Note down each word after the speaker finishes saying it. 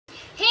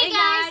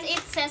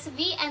Princess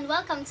V and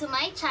welcome to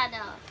my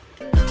channel.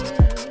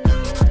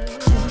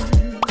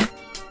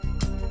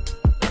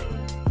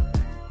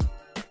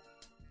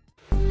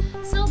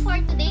 So for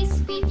today's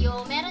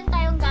video, meron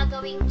tayong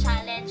gagawing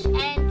challenge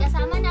and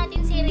kasama natin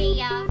si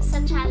Rhea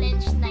sa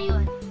challenge na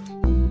yun.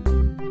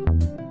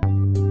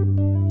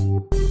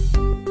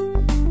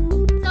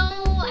 So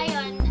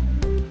ayun,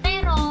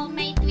 pero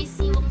may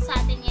twist yung sa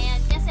atin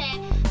ngayon kasi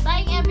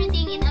buying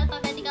everything in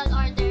alphabetical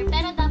order,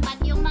 pero dapat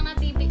yung mga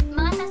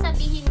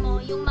sasabihin mo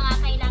yung mga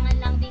kailangan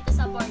lang dito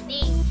sa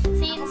boarding.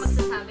 Since, ako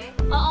magsasabi?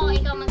 Oo,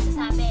 ikaw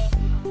magsasabi.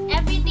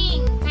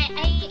 Everything,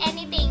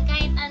 anything,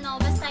 kahit ano,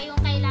 basta yung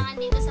kailangan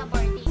dito sa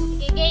boarding.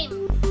 Okay, game!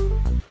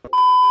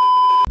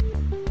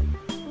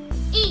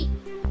 E.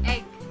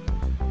 Egg.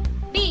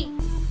 B.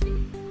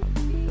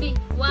 B.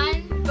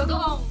 1.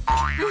 Bagoong.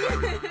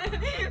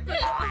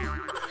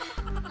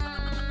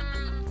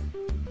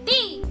 D.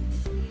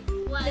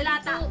 1.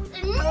 Delata.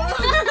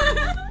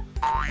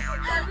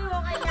 Sabi mo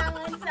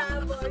kailangan sa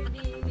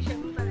boarding,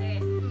 syempre.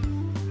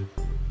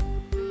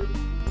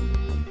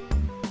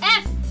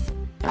 F.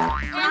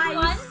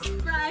 Price.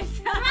 Price.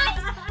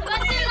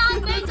 Ba't kailangan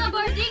ba yun sa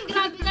boarding?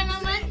 Grabe ka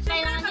naman.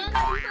 Kailangan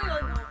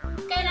yun?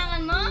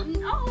 Kailangan mo?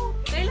 Oo,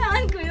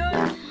 kailangan ko yun.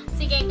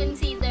 Sige,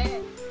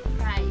 consider.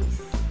 Price.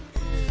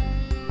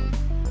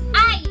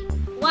 I.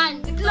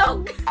 1.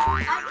 Itlog.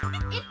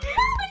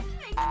 Itlog!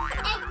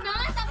 Egg na,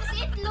 tapos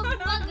itlog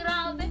pa.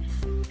 Grabe.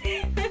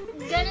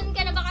 Ganun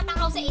ka na ba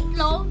katakaw sa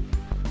itlog?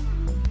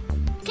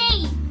 K.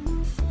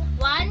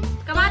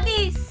 1.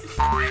 Kamatis.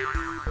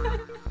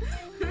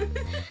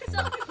 So,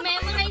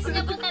 memorize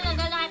na po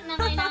talaga lahat ng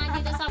kailangan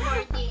dito sa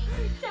boarding.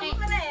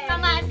 Siyempre.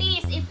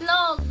 Kamatis,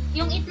 itlog.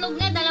 Yung itlog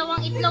na,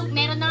 dalawang itlog.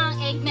 Meron na ang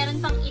egg, meron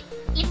pang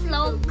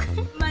itlog.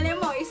 Mali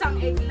mo, isang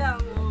egg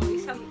lang. O,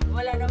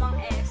 wala namang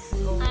S.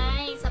 O.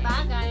 Ay, sa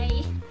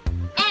bagay.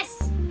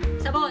 S.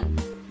 Sabon.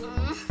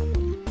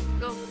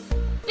 Go.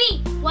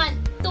 P.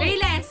 1, 2.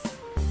 Payless.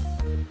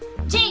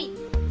 J.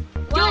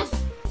 1. Juice.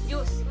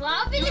 Juice.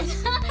 Wow,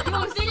 bilis.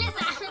 Ang bilis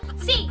ah.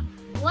 C.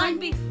 1. Corned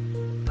beef.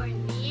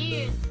 Corned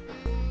beef.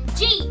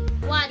 G.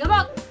 1.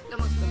 Gamot.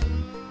 Gamot.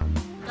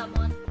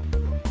 Gamot.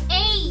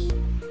 A.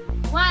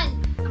 1,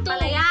 2.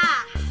 Palaya.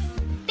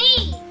 T.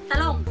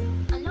 Talong.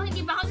 Ano,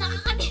 hindi ba ako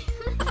nakakatin?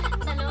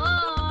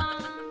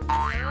 Talong.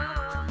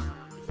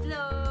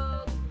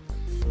 Itlog.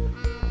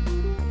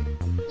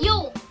 U.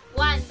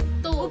 1,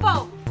 2. Upo.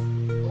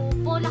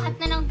 Upo, lahat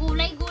na ng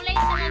gulay. Gulay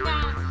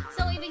talaga.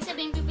 So, ibig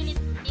sabihin,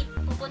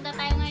 pupunta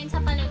tayo ngayon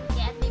sa palengke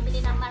at bibili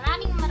ng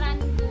maraming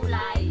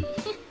gulay.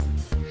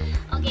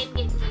 O, game.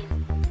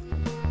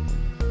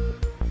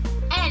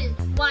 L.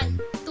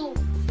 1, 2,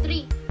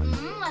 3.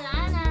 Wala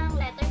na.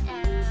 Letter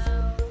L.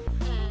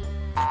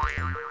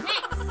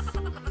 Next.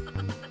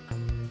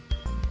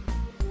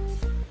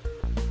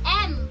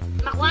 M.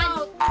 1.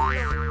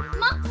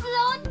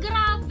 McFloat.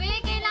 Grabe.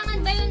 Kailangan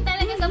ba yun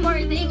talaga sa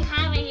boarding?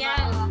 Ha, Rhea?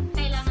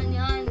 Kailangan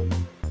yun.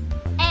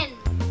 N.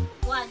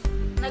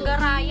 1.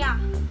 Nagaraya.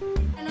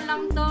 Ano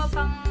lang to,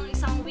 pang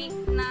isang week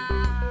na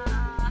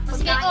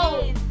Sige,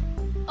 pagkain.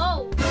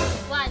 O.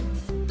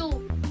 1, 2,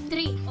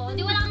 3. O,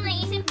 di wala kang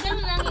naisip.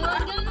 Ganun lang yun.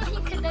 Ganun lang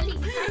yung kadali.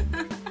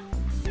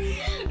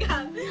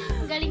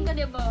 Galing ko,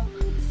 diba?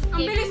 Ang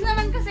bilis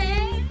naman kasi.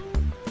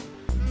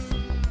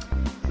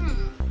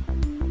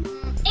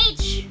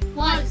 H.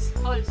 Halls.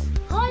 Halls.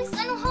 Halls?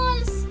 Anong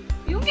halls?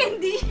 Yung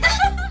candy.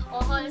 O,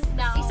 halls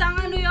daw. Isang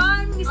ano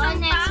yun? O, Isang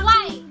next. pack.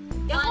 Y.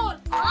 Yakult.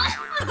 One.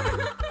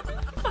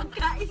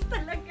 Pagkain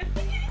talaga.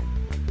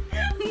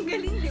 Ang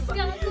galing, diba?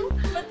 Gago.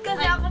 Ba't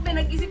kasi ako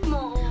pinag-isip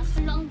mo?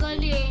 Ano, ang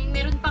galing.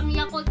 Meron pang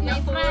Yakult, may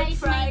Yakult,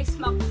 fries,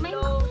 McFloat. may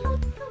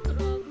McFloat ka,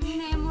 bro.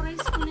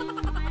 Memorize ko na yung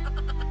mga.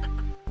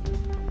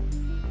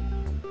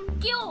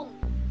 Q.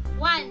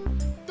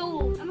 1,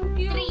 2, Anong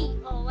cute?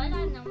 3. Oh, wala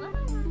na.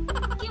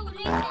 Q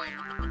ulit.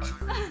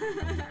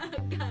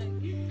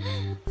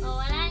 Oh,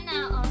 wala na.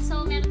 Oh,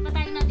 so, meron pa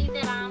tayong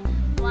natitirang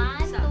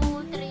 1,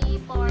 2, 3,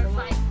 4,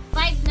 5.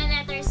 5 na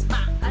letters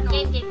pa. Ano?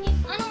 Game.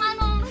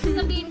 Anong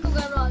sasabihin ko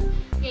garon?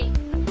 Game.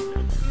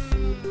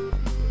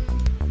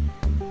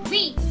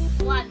 B.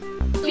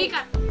 1, 2.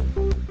 Bikat.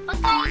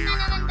 Pagkain na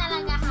naman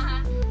talaga,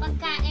 ha?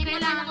 Pagkain.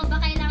 Kailangan ko ba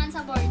kailangan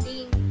sa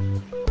boarding?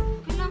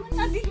 Kailangan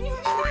natin yun.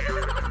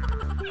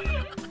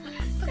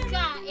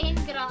 Pagkain,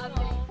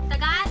 grabe.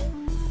 Tagal.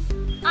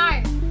 R.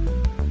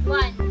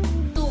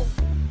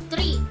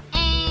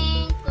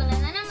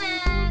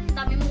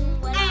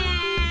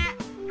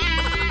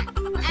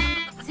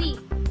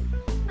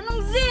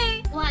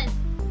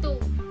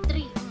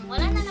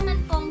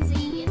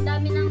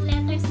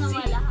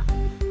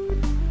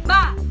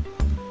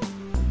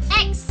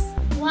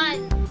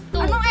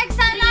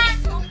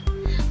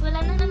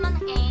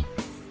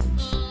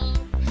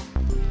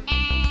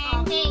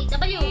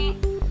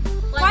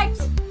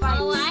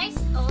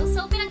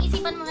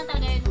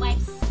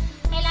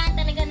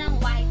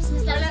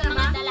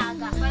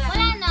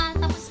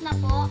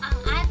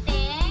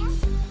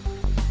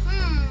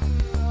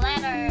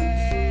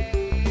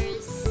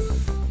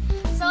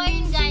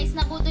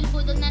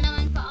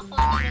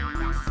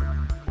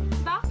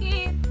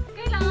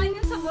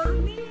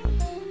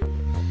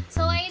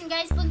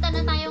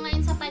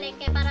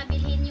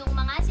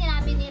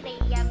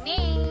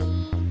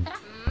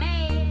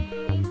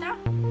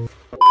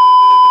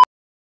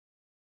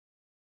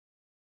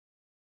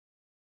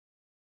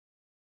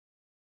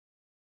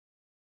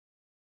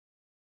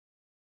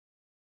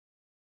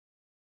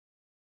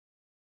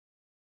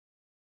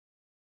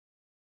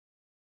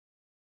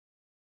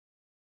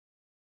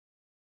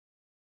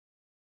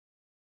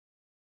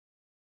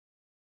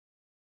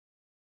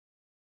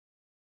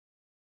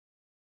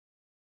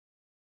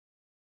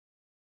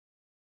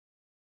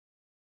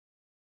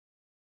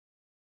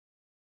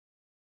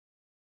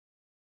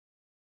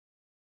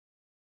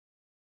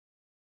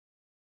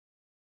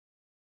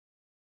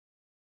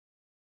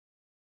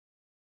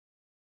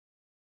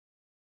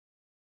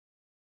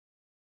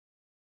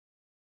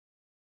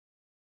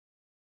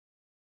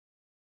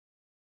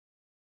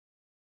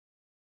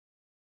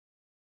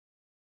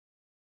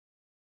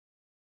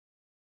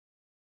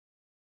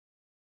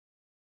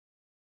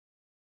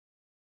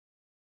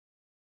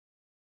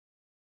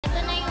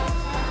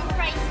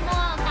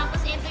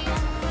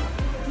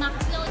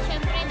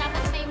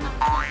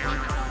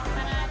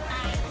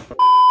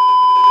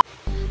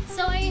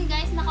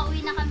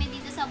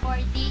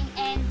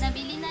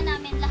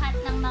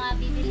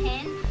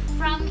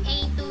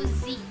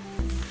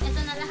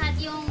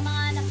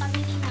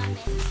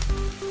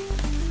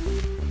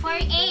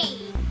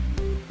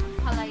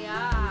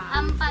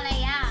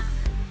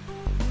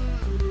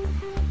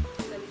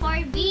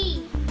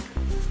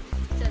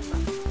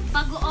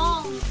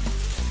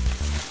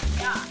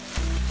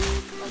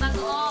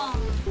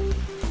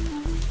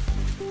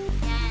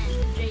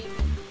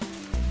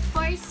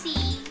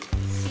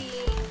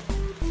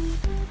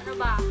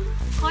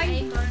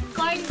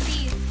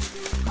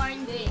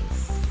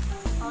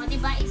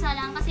 Diba? Isa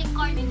lang kasi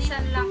corned beef.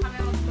 Minsan lang kami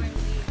mag-corn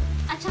beef.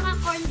 At saka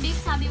corned beef,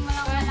 sabi mo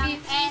lang Corned walang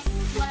beef. S,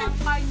 walang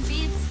corned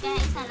beef, kaya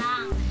isa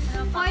lang.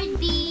 Ano pa? For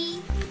D,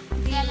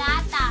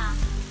 delata.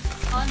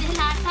 O,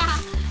 delata.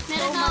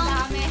 Meron So, daw,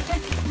 madami.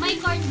 may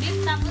corned beef,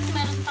 tapos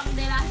meron pang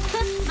delata.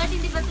 Ba't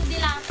hindi ba ito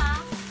delata?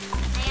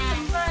 Ayan.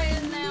 Siyempre,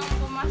 yun na yung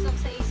pumasok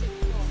sa isip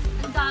ko.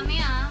 Ang dami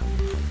ah.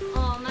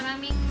 O,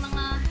 maraming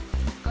mga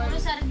puro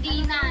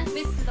sardinas.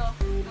 Meatloaf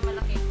na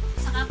malaki.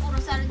 Saka puro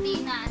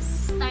sardinas.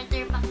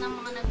 Starter pack ng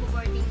mga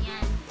nagbo-boarding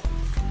yan.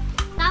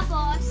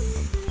 Tapos,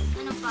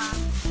 ano pa?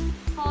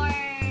 For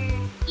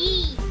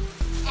E,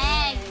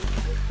 egg.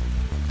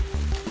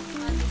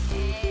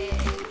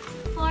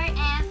 For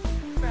F,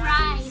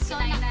 fries. So,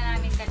 Kinain na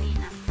namin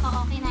kanina. oo,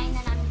 kinain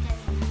na namin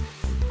kanina.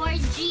 For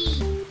G,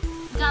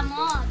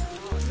 gamot.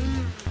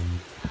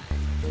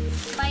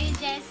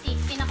 Biogesic,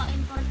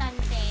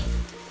 pinaka-importante.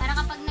 Para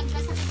kapag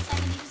nagkasakit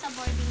kami dito sa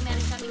boarding,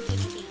 meron kaming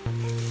kinikik.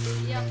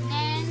 Yup.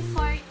 Then,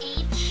 for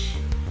H,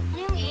 ano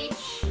yung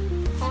H?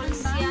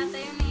 False Ano ba? yata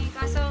yun eh.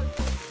 Kaso,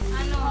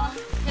 ano,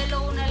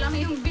 hello na lang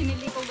yung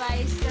binili ko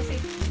guys. Kasi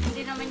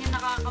hindi naman yung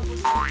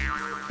nakakabusog.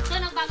 So,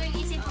 nagbago yung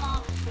isip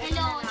mo,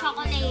 hello,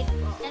 chocolate.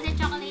 Kasi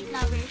chocolate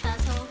lover siya,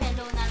 so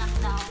hello na lang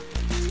daw.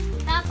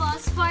 Tapos,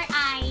 for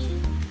I,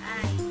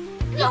 Ay.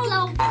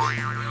 itlog.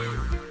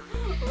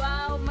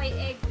 Wow, may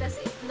egg, tas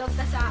itlog,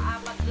 tas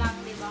apat lang,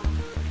 di ba?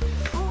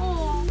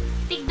 Oo.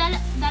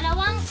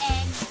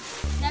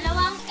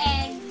 Dalawang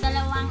egg,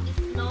 dalawang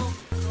itlog.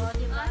 O,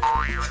 di ba?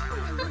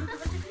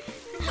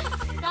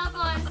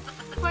 Tapos,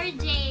 for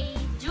J,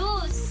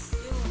 juice.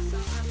 Juice,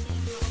 ang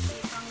ating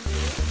makikitang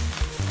juice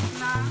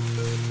na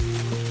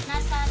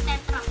Nasa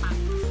Tetra Pak.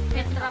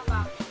 Tetra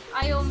Pak.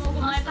 Ayaw mo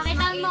gumastos Okay,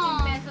 pakita ng mo.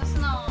 18 pesos,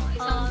 no?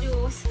 Isang Oh.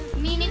 juice.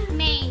 Minute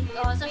Maid.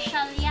 O,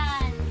 social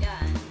yan.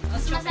 Yan.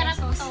 Mas 8 masarap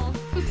pesos. to.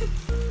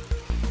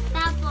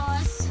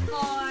 Tapos,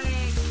 for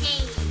K.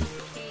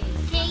 Okay.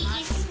 K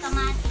is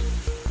kamatis.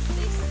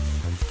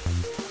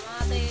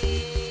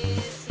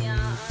 Kamatis.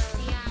 Yan.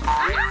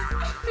 Ayan.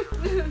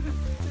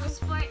 Tapos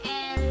for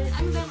L,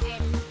 ano ba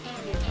yung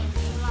L?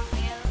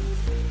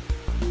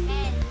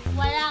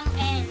 Walang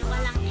L.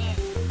 Walang L.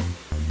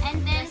 And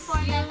then Yes, for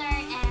letter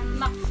M,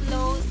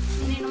 McFloat.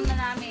 Ininom na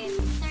namin.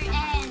 letter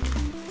N.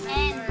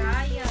 N.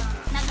 Raya.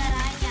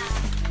 Nagaraya.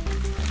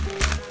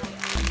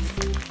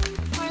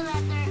 For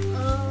letter O,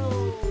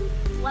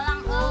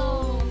 walang O.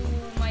 Oh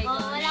my O,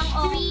 gosh. walang O.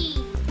 P.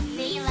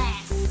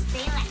 Payless.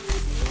 Payless.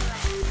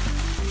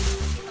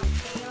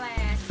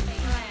 Payless.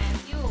 Payless.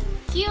 You.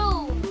 Q.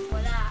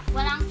 Wala.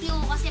 Walang Q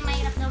kasi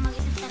mahirap daw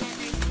mag-isip sa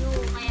letter Q.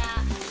 Kaya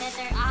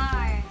letter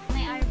R.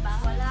 May R ba?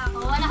 Wala. O,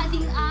 wala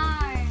ding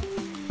R.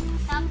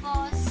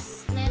 Tapos,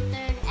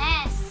 letter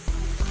S.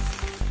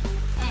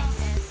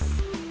 S.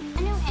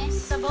 Ano yung S?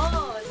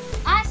 Sabon.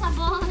 Ah,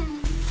 sabon.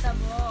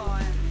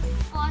 Sabon.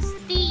 Tapos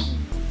T.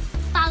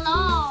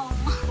 Talong.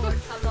 For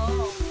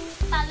talong.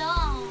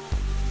 Talong.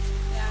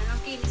 Yan, ang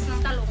kinis ng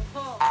talong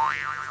ko.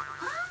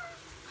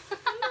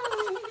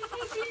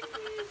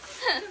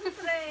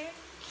 Siyempre.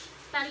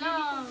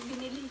 Talong.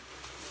 Binili.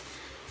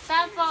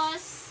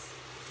 Tapos,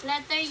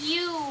 letter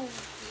U.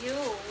 You.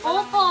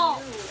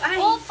 Opo. Ay,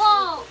 Opo.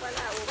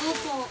 Wala.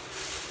 Upo.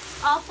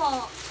 Opo.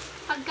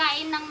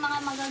 Pagkain ng mga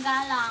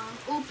magagalang.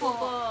 Upo.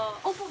 Opo.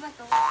 Upo ba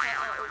to?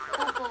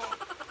 Upo.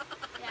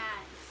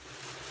 Yan.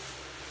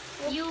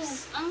 U.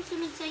 Ang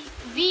sunod sa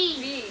V.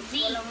 V.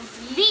 Walang V.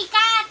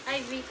 V-cat.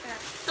 Ay, Vika.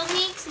 To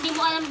mix, di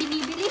mo alam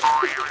binibili.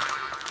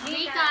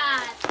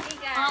 V-cat.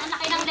 Oh, ang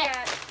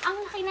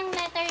laki ng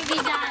letter V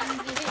dyan.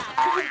 V-cat.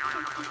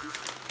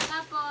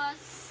 Tapos,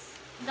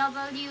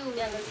 W.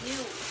 W.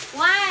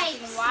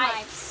 Wipes.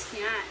 Wipes.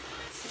 Yan.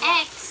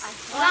 X.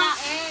 Walang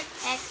X.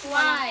 X.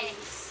 Y.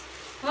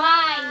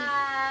 Y.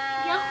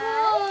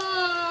 Yahoo!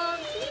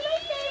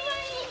 Yahoo!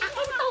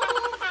 Akin to.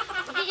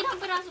 Okay, ilang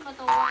piraso ba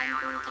to? 1,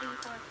 2, 3,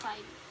 4,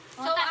 5.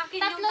 So, akin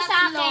yung tatlo sa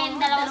akin,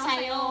 dalawa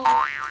sa'yo.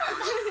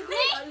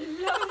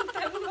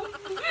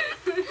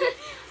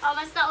 O,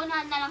 basta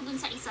unahan na lang dun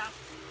sa isa.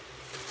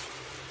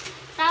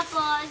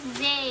 Tapos,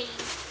 Z.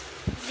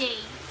 Z.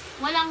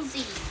 Walang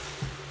Z.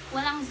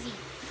 Walang Z.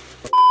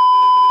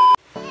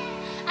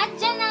 At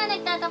dyan na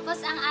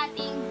nagtatapos ang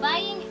ating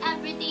Buying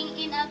Everything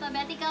in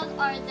Alphabetical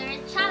Order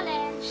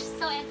Challenge.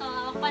 So, ito,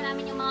 hawak pa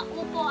namin yung mga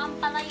upo,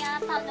 ampalaya,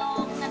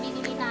 talong na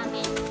binili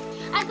namin.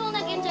 At kung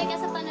nag-enjoy ka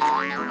sa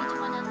panonood ng video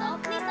ko na to,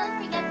 please don't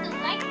forget to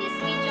like this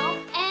video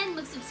and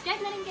mag-subscribe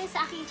na rin kayo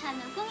sa aking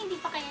channel kung hindi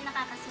pa kayo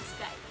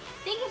nakaka-subscribe.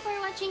 Thank you for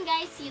watching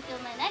guys. See you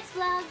till my next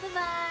vlog.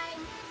 Bye-bye!